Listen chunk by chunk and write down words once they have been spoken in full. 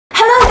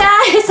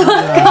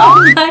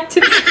welcome back to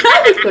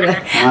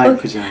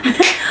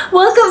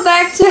welcome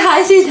back to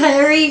Hashi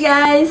Diary,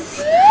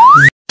 guys.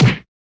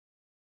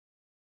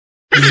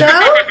 So,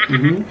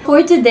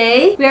 for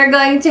today, we are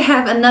going to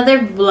have another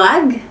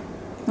vlog.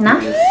 Nah?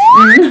 Yes.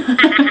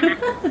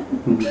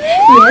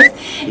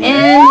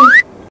 And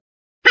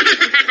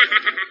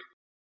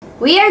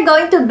we are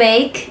going to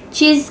bake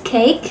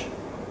cheesecake.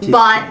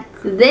 But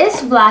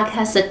this vlog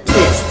has a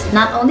twist.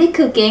 Not only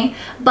cooking,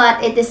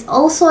 but it is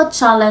also a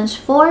challenge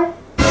for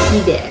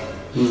Ide.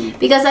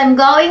 Because I'm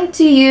going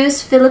to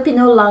use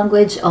Filipino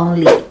language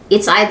only.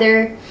 It's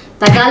either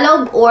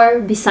Tagalog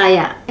or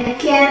Bisaya. I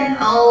can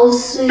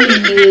also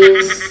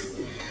use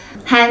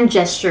hand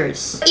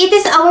gestures. It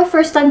is our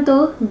first time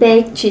to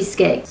bake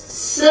cheesecake.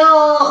 So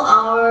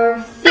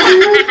our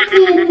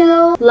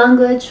Filipino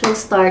language will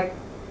start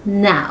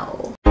now.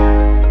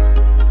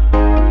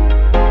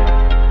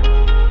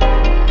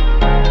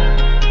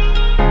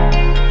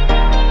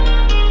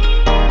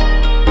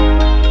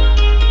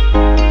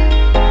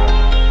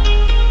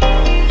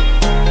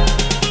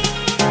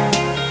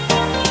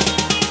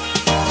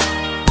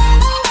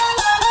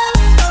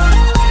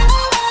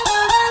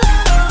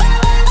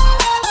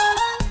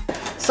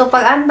 So,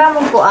 pag-anda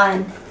mo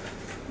kuan,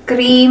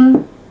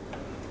 cream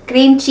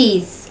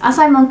cheese.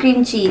 Asa mong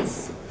cream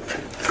cheese?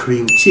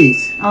 Cream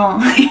cheese? Oh,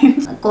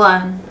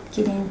 kuan,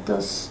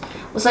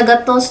 500.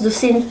 Usagatos,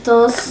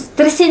 200,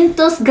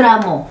 300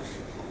 gramo.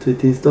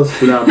 300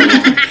 gramo.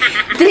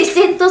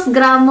 300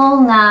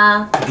 gramo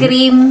nga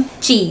cream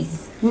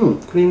cheese.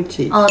 Cream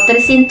cheese. Oh,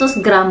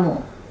 300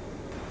 gramo.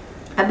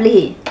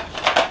 Abli.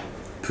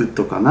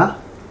 Putto ka na?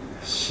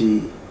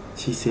 She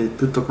said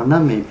putto ka na,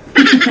 maybe.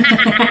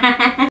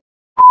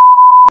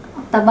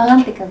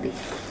 Tabangan tika, bi.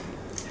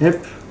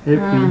 Help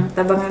me.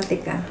 Tabangan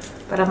tika.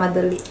 Para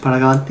madali.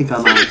 Paraganti ka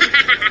man.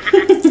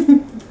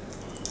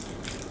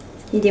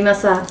 Hindi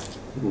masa.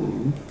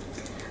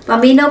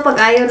 Paminaw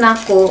pag ayaw na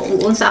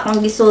ako, uunsa akong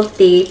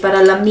gisulti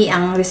para lami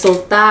ang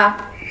resulta.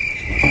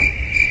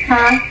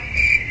 Ha?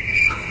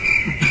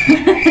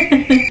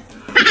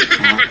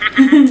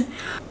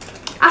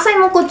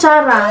 Asay mo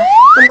kutsara?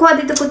 Pagkuha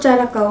dito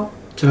kutsara ka.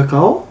 Kutsara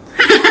ka?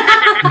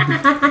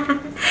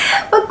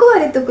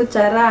 Pagkuha dito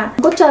kutsara.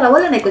 Kutsara,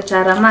 wala na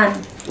kutsara man.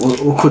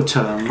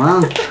 Kutsara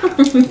man?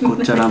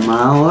 Kutsara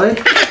man, oy?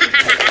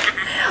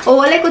 O,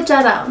 wala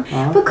kutsara.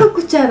 Pagkuha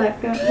kutsara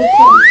ka.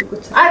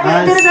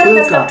 spoon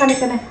ka.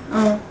 Kana.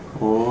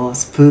 Oh,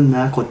 spoon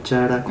na,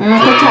 kutsara.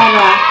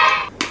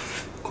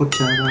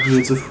 Kutsara,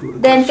 useful.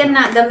 Then,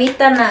 kana,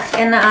 gamitan na,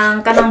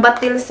 ang kanang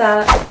batil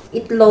sa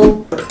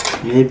itlog.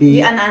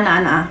 Maybe.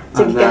 Ana.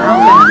 Sige,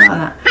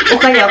 kana. O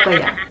kaya.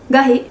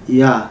 Gahi?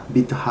 Yeah,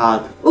 bit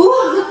hard.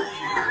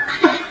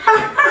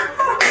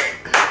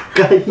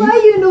 Gahi?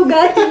 Why you know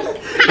gahi?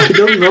 I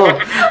don't know.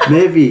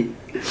 Maybe.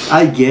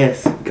 I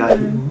guess.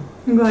 Gahi.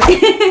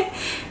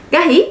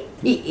 Gahi?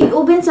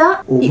 I-oven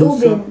sa?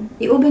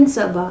 I-oven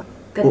sa ba?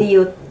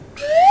 Kadiyot.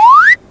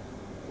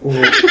 Oh.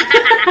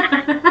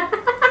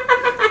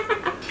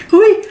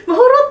 Huy!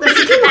 Mahurot na.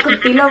 Sige,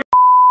 makagtilaw.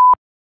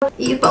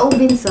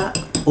 I-pa-oven sa?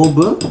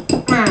 Oven?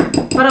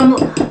 Para mo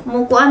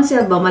kuan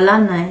siya ba?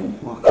 Malanay.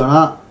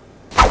 Wakara.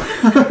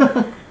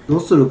 どう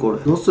するこれ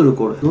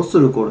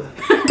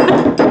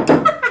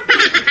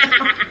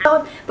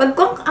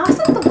Pagkong,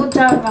 asa ito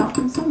kutsara?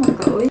 Asa mo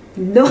ka, uy?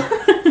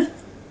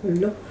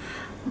 Hulo.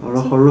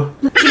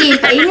 Sige,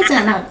 painit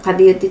sa na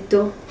kadiyot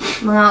dito.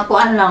 Mga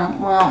kuan lang,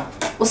 mga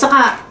usa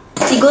ka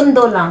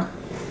segundo lang.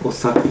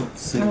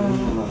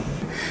 Segundo lang.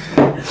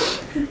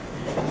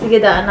 Sige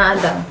da, ana.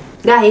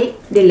 Gahi?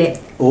 Dili.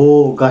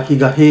 Oh, gahi.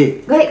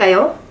 Gahi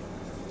kayo?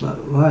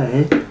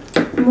 Why?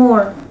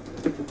 More.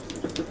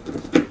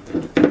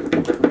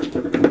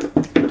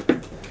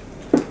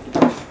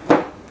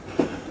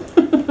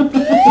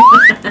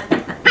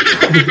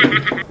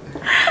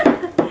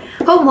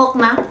 Homok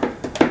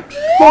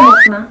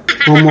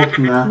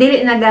na?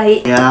 Dili na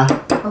gahi? Yeah.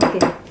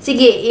 Okay.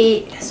 Sige,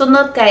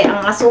 sunod kay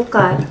ang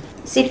asukal.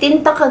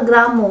 70 ka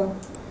gramo.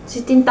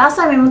 70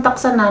 asa may mong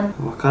taksanan?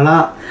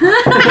 Wakara.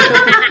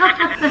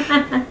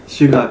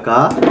 Sugar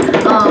ka?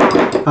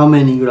 How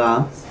many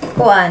grams?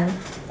 Kuan.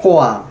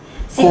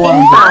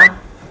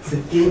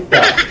 70.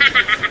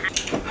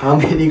 How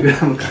many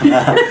grams ka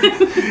na?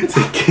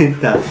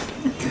 70.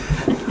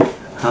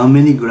 How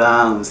many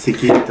grams?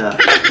 70.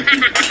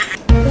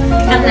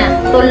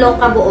 Ana, tulo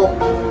ka buok.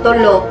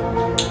 Tulo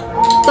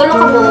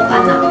ka buok,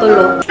 ana.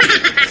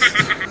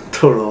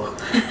 Tulo.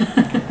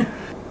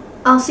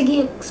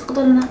 Sige.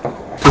 Sakto na.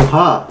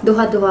 Duha.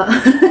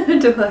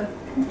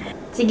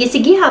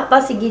 Sige,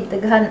 hapa. Sige,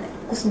 daghan.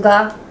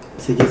 Kusga.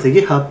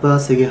 Sige, hapa.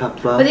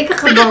 Pwede ka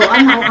kabaw.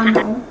 Ano?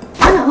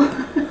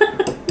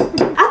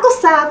 Ako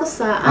sa.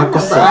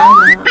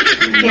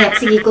 Kaya,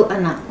 sige ko,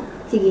 ana.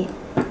 Sige.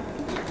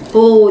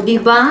 Oh,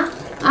 diba?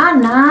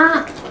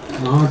 Ana.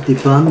 Oh,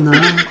 diba na?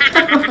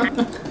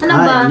 Ano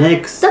ba?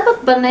 Next. Dapat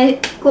ba na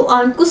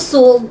kuan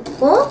kusog?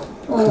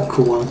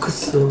 Kuan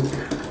kusog.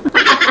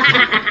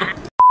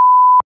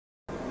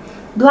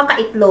 Duha ka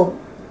itlog.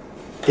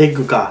 Egg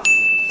ka.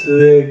 2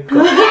 egg ka.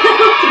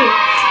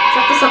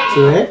 Sakto.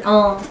 2 egg?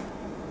 Oh.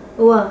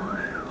 Wow.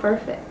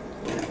 Perfect.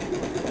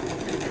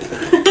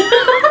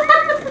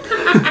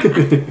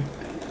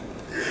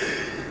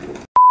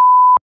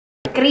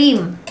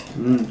 Cream.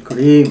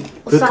 Cream.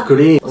 Put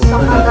cream. Usa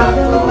ka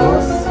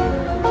gatos.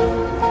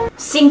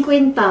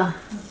 50.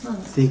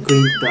 50,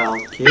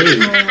 okay.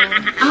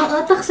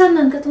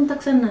 Taksanan. Katong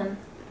taksanan.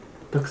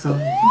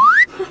 Taksan.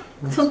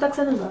 Katong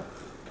taksanan ba?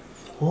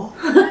 Oh?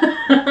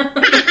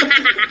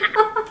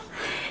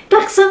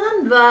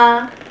 Taksanan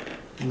ba?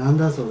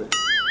 Nanda so?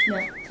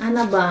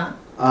 Ano ba?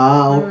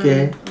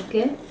 Okay.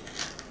 Okay.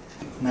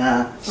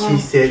 She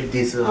said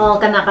this one. Oh,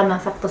 kana.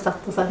 Sakto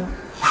sana.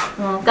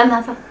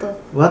 Kana, sakto.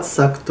 What's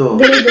sakto?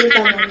 Dili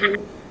tama.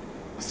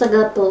 Sa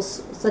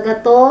gatos.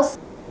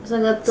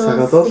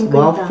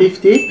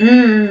 150?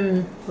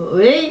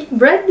 Uy,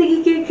 bright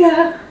nagigay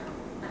ka.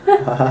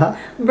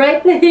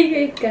 Bright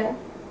nagigay ka.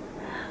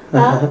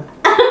 Ha?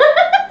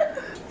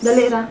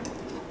 Dali ra.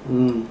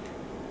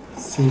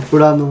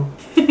 Tempura no.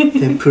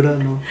 Tempura?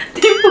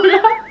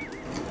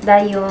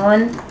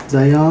 Dayon.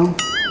 Zayang.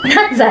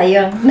 Not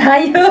Dayon.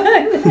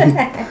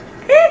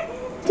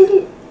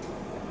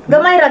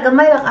 Gamay ra.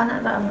 Ana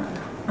ra.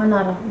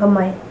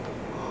 Gamay.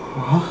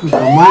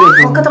 Gamay.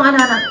 Oh, katong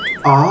ana.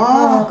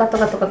 Oh, kato.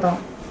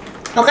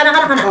 Oh, kana.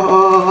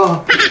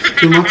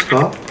 Too much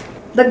ka?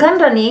 Daghan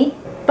ra ni.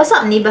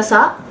 Basa.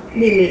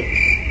 Dili.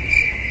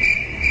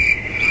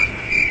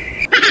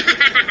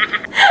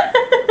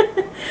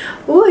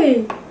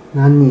 Uy.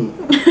 Nani?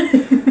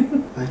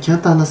 I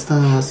can't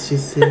understand what she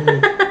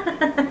said.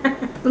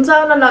 Kung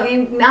saan na lang,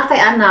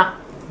 kay anak.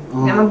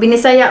 Nga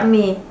magbinisaya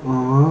mi.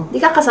 Di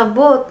ka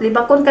kasabot.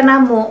 Libakon ka na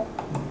mo.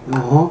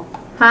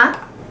 Ha?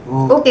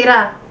 Okay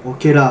ra.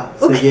 Okay ra.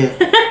 Sige.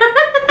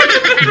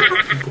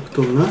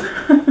 Bukto na?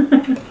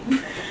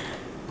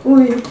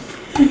 Uy.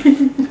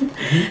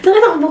 Nakita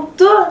ka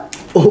bukto.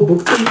 Oh,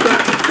 bukto ka?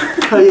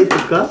 Kaya ito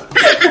ka?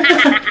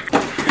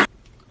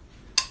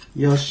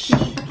 Yosh.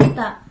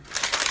 Kita.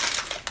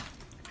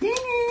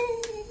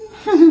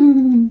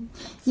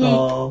 So,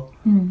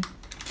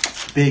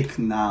 bake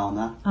now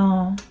na.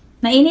 Oh.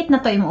 Nainit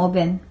na to yung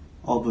oven.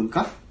 Oven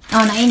ka?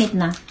 Oh, nainit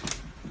na.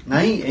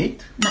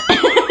 9-8?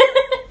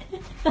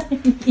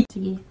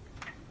 Sige.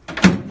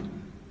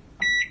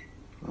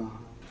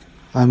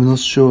 I'm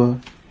not sure.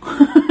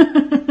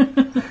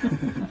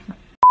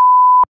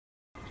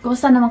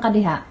 Kumusta naman ka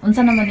diha?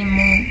 Unsa naman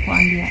imong kuan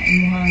diha?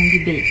 Imong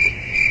debate.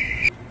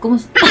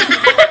 Kumusta?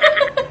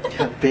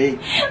 Bake.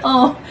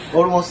 Oh.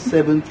 Almost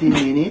 17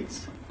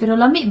 minutes. Pero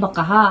lami ba ka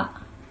ha?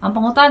 Ang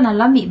pangutana,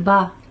 lami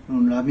ba?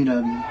 Lami.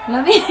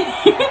 Lami.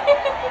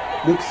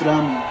 Looks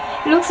lami.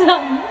 Looks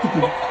lami.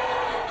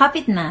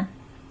 Hapit na?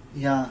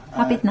 Yeah.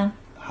 Hapit na?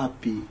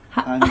 Happy.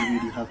 I'm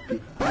really happy.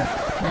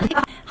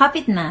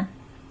 Hapit na?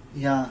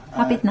 Yeah.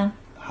 Hapit na?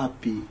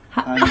 Happy.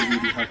 I'm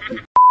really happy.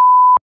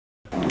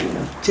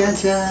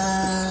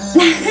 Jajan!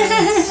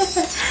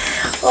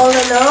 Oh,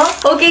 hello.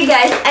 Okay,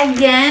 guys,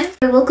 again,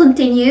 we will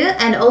continue,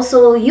 and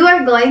also you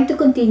are going to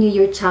continue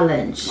your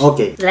challenge.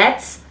 Okay.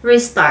 Let's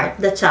restart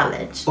the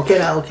challenge. Okay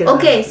na.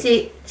 Okay,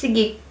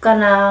 sige ka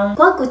ng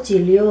kuha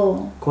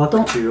kutsilyo.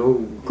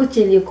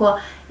 Kutsilyo ko.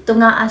 Ito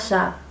nga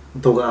asya.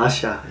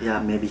 Yeah,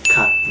 maybe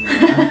cut.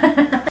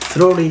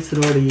 Slowly.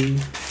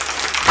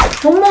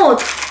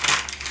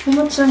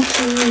 Humot siyang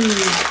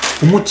cheese.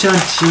 Humot-chan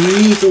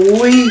cheese.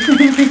 Uy!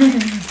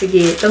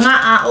 Sige, ito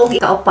nga, okay,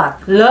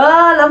 kaupat.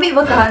 Lami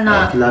ba ka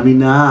na? Lami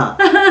na.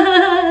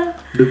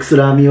 Looks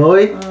lami,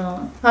 oy.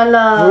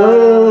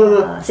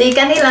 Hala. Sige,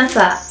 kanila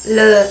sa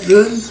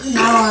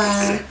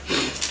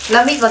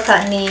lami ba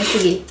ka ni?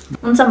 Sige,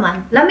 unsa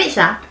man. Lami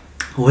siya?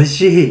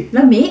 Oishii.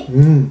 Lami?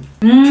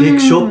 Cake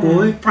shop,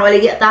 oy.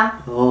 Maligya ta?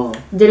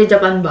 Dili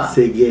Japan ba?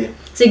 Sige.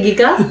 Sige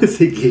ka?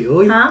 Sige,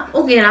 oy. Ha?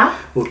 Okay ra?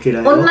 Okay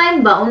ra.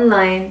 Online ba?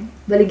 Online.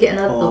 Baligya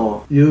na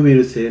to. You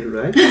will sell,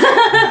 right?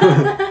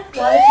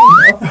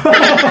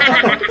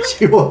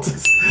 She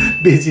wants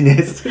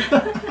business.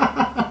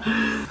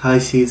 High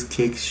cheese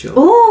cake shop.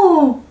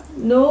 Oh!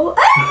 No?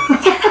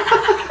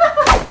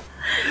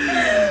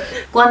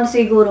 Kuan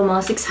siguro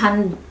mga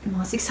 600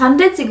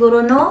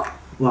 siguro, no?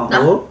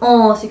 Wow.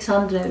 Oh,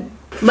 600.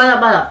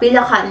 Bala.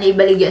 Pila ka ni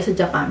baligya sa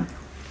Japan.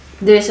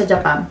 Diri sa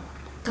Japan.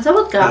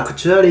 Kasabot ka?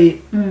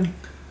 Actually,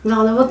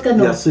 nakasabot ka,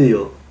 no? yasui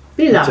yo.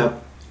 Pila?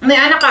 May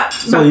anak ka.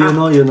 So you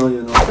know.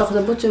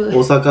 Nakasabot siya.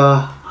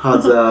 Osaka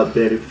has a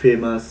very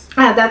famous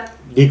That.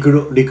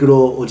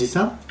 Rikuro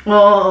Oji-san.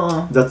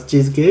 Oh. That's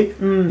cheesecake.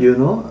 You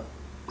know,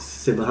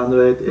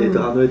 700,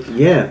 800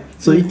 yen.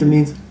 So it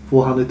means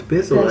 400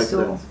 peso like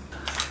that.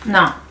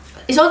 Na.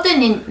 Isulti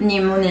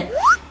ni mo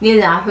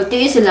nila.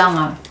 Hati sila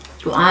nga.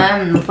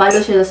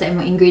 Follow sila sa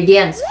imong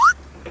ingredients.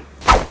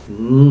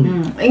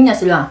 Ayun na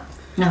sila.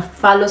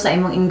 Na-follow sa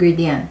imong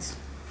ingredients.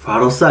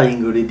 Follow sa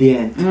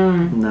ingredient.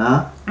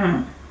 Na?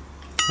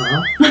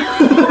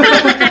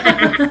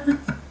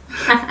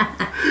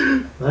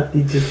 What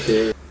did you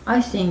say? I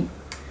think.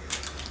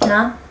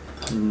 Na?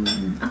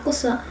 Ako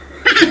sa...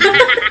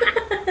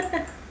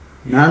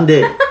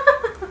 Nande?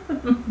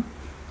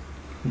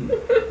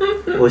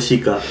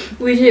 Oishii ka?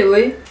 美味しい。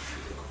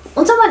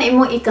unsa man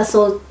imong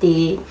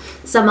ikasulti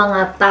sa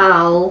mga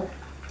tao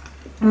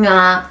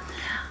nga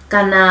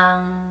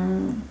kanang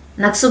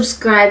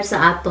nag-subscribe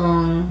sa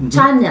atong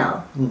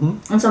channel?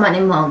 Unsa man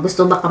imo,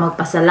 gusto ba ka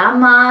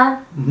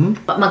magpasalamat?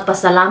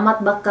 Magpasalamat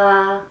ba ka?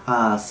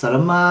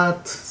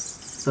 Salamat.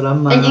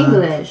 Salamat. In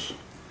English.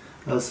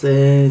 I'll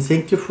say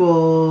thank you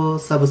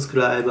for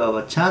subscribe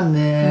our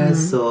channel.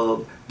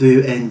 So do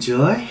you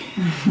enjoy?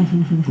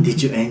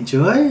 Did you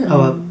enjoy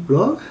our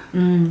blog?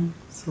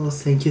 So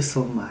thank you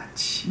so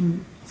much.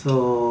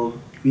 So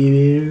we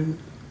will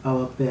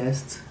our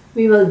best.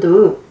 We will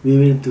do.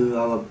 We will do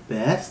our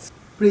best.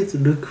 Please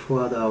look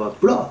for our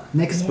blog.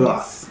 Next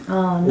blog.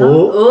 Oh no.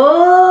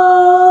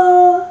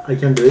 Oh. I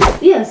can do it.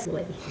 Yes.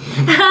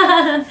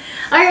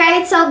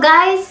 Alright, so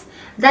guys,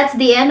 that's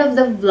the end of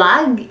the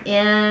vlog,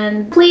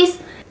 and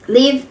please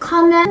leave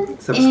comment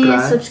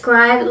and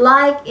subscribe,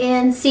 like,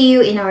 and see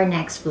you in our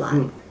next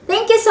vlog.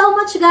 Thank you so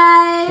much,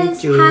 guys.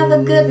 Thank you. Have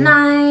a good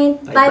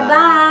night. Bye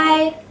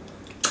bye.